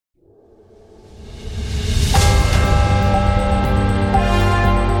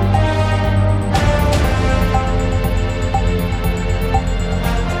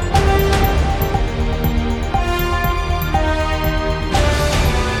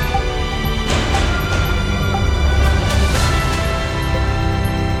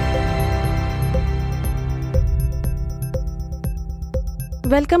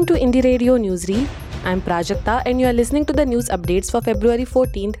Welcome to Indie Radio Newsreel. I'm Prajakta and you are listening to the news updates for February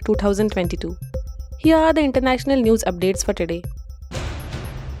 14th, 2022. Here are the international news updates for today.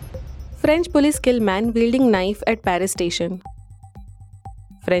 French police kill man wielding knife at Paris station.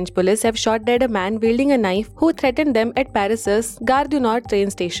 French police have shot dead a man wielding a knife who threatened them at Paris's Gare du Nord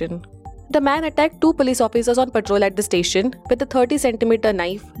train station. The man attacked two police officers on patrol at the station with a 30cm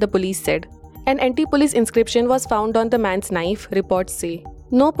knife, the police said. An anti-police inscription was found on the man's knife, reports say.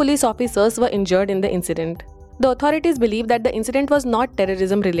 No police officers were injured in the incident. The authorities believe that the incident was not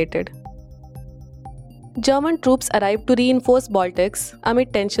terrorism-related. German troops arrived to reinforce Baltics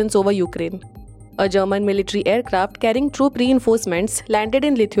amid tensions over Ukraine. A German military aircraft carrying troop reinforcements landed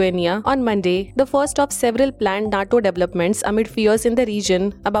in Lithuania on Monday, the first of several planned NATO developments amid fears in the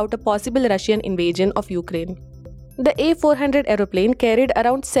region about a possible Russian invasion of Ukraine. The A400 aeroplane carried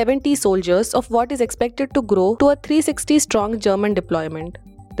around 70 soldiers of what is expected to grow to a 360-strong German deployment.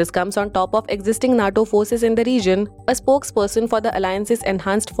 This comes on top of existing NATO forces in the region, a spokesperson for the alliance's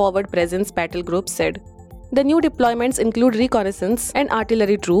Enhanced Forward Presence battle group said. The new deployments include reconnaissance and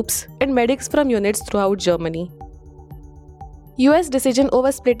artillery troops and medics from units throughout Germany. US decision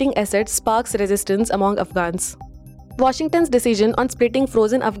over splitting assets sparks resistance among Afghans. Washington's decision on splitting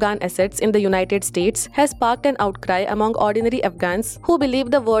frozen Afghan assets in the United States has sparked an outcry among ordinary Afghans who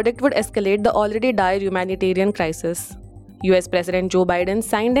believe the verdict would escalate the already dire humanitarian crisis. US President Joe Biden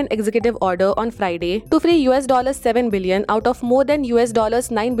signed an executive order on Friday to free $7 billion out of more than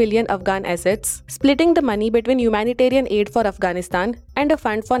 $9 billion Afghan assets, splitting the money between humanitarian aid for Afghanistan and a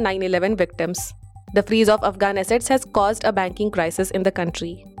fund for 9/11 victims. The freeze of Afghan assets has caused a banking crisis in the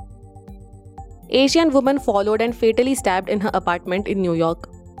country. Asian woman followed and fatally stabbed in her apartment in New York.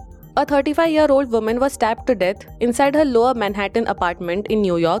 A 35-year-old woman was stabbed to death inside her Lower Manhattan apartment in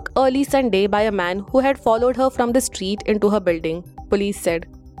New York early Sunday by a man who had followed her from the street into her building, police said.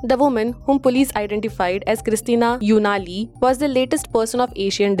 The woman, whom police identified as Christina Yuna Lee, was the latest person of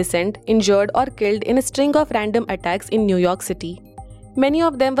Asian descent injured or killed in a string of random attacks in New York City. Many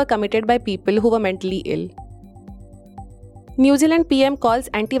of them were committed by people who were mentally ill. New Zealand PM calls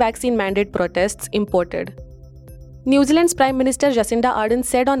anti-vaccine mandate protests imported. New Zealand's Prime Minister Jacinda Ardern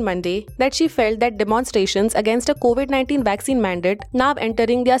said on Monday that she felt that demonstrations against a COVID-19 vaccine mandate now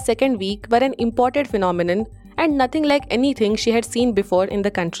entering their second week were an imported phenomenon and nothing like anything she had seen before in the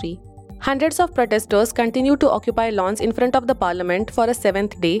country. Hundreds of protesters continued to occupy lawns in front of the parliament for a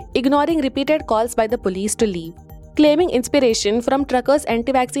seventh day, ignoring repeated calls by the police to leave. Claiming inspiration from truckers'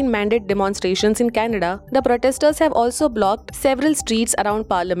 anti-vaccine mandate demonstrations in Canada, the protesters have also blocked several streets around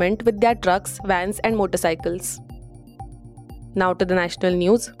Parliament with their trucks, vans and motorcycles. Now to the national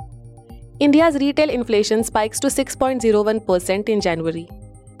news. India's retail inflation spikes to 6.01% in January.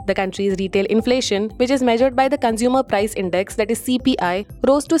 The country's retail inflation, which is measured by the Consumer Price Index, that is CPI,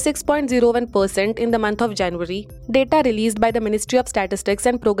 rose to 6.01% in the month of January, data released by the Ministry of Statistics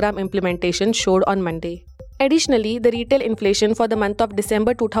and Program Implementation showed on Monday. Additionally, the retail inflation for the month of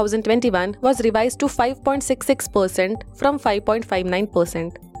December 2021 was revised to 5.66% from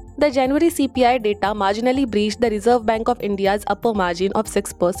 5.59%. The January CPI data marginally breached the Reserve Bank of India's upper margin of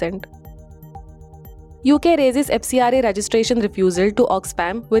 6%. UK raises FCRA registration refusal to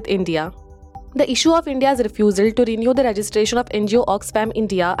Oxfam with India. The issue of India's refusal to renew the registration of NGO Oxfam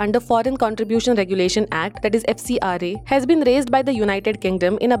India under Foreign Contribution Regulation Act, that is FCRA, has been raised by the United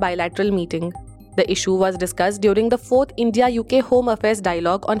Kingdom in a bilateral meeting. The issue was discussed during the 4th India-UK Home Affairs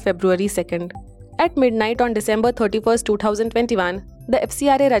Dialogue on February 2nd. At midnight on December 31, 2021, the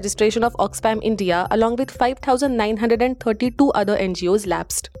FCRA registration of Oxfam India along with 5,932 other NGOs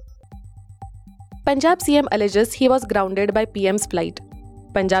lapsed. Punjab CM alleges he was grounded by PM's flight.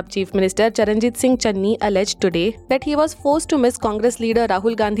 Punjab Chief Minister Charanjit Singh Channi alleged today that he was forced to miss Congress leader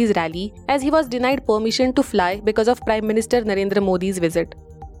Rahul Gandhi's rally as he was denied permission to fly because of Prime Minister Narendra Modi's visit.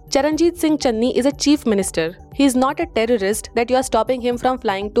 Charanjit Singh Channi is a chief minister. He is not a terrorist that you are stopping him from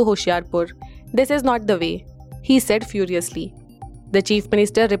flying to Hoshiarpur. This is not the way, he said furiously. The chief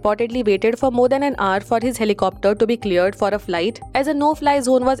minister reportedly waited for more than an hour for his helicopter to be cleared for a flight as a no-fly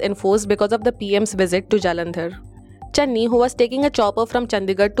zone was enforced because of the PM's visit to Jalandhar. Channi, who was taking a chopper from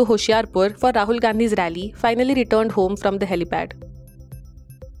Chandigarh to Hoshiarpur for Rahul Gandhi's rally, finally returned home from the helipad.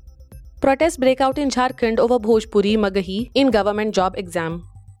 Protests break out in Jharkhand over Bhojpuri Magahi in government job exam.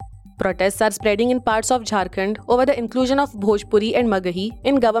 Protests are spreading in parts of Jharkhand over the inclusion of Bhojpuri and Magahi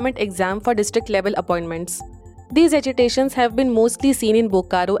in government exam for district-level appointments. These agitations have been mostly seen in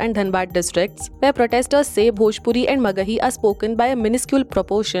Bokaro and Dhanbad districts, where protesters say Bhojpuri and Magahi are spoken by a minuscule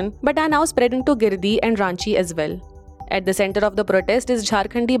proportion but are now spreading to Girdi and Ranchi as well. At the center of the protest is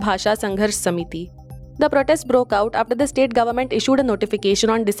Jharkhandi Bhasha Sangharsh Samiti. The protests broke out after the state government issued a notification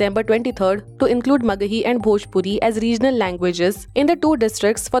on December 23rd to include Magahi and Bhojpuri as regional languages in the two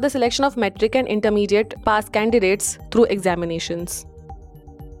districts for the selection of metric and intermediate pass candidates through examinations.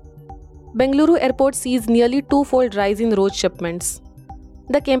 Bengaluru Airport sees nearly twofold rise in road shipments.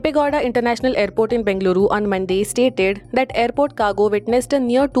 The Kempegowda International Airport in Bengaluru on Monday stated that airport cargo witnessed a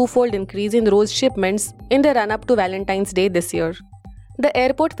near twofold increase in rose shipments in the run-up to Valentine's Day this year. The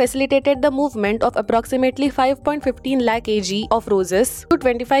airport facilitated the movement of approximately 5.15 lakh kg of roses to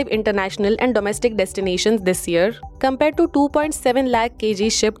 25 international and domestic destinations this year, compared to 2.7 lakh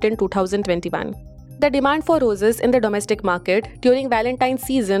kg shipped in 2021. The demand for roses in the domestic market during Valentine's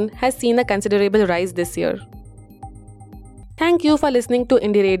season has seen a considerable rise this year. Thank you for listening to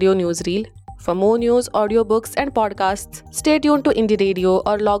Indie Radio Newsreel. For more news, audiobooks and podcasts, stay tuned to Indie Radio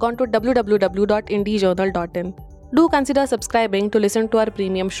or log on to www.indiejournal.in. Do consider subscribing to listen to our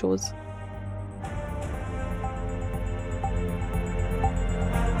premium shows.